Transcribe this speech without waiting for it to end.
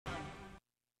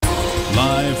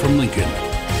Live from Lincoln,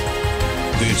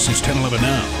 this is 10-11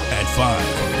 Now at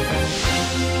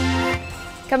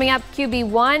 5. Coming up, QB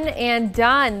one and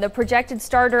done. The projected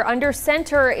starter under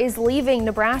center is leaving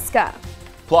Nebraska.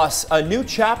 Plus, a new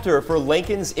chapter for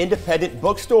Lincoln's independent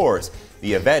bookstores.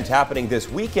 The event happening this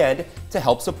weekend to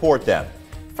help support them.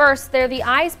 First, they're the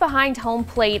eyes behind home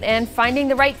plate, and finding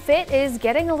the right fit is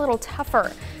getting a little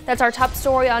tougher. That's our top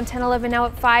story on 10-11 Now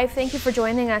at 5. Thank you for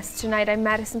joining us tonight. I'm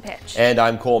Madison Pitch. And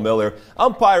I'm Cole Miller.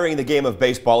 Umpiring the game of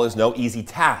baseball is no easy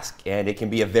task, and it can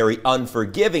be a very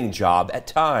unforgiving job at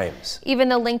times. Even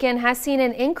though Lincoln has seen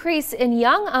an increase in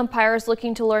young umpires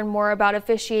looking to learn more about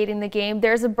officiating the game,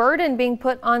 there's a burden being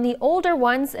put on the older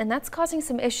ones, and that's causing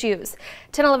some issues.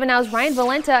 10-11 Now's Ryan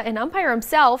Valenta, an umpire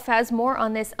himself, has more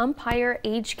on this umpire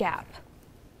age gap.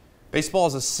 Baseball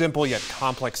is a simple yet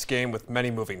complex game with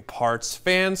many moving parts.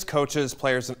 Fans, coaches,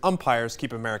 players, and umpires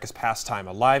keep America's pastime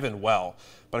alive and well.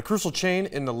 But a crucial chain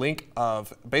in the link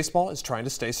of baseball is trying to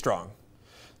stay strong.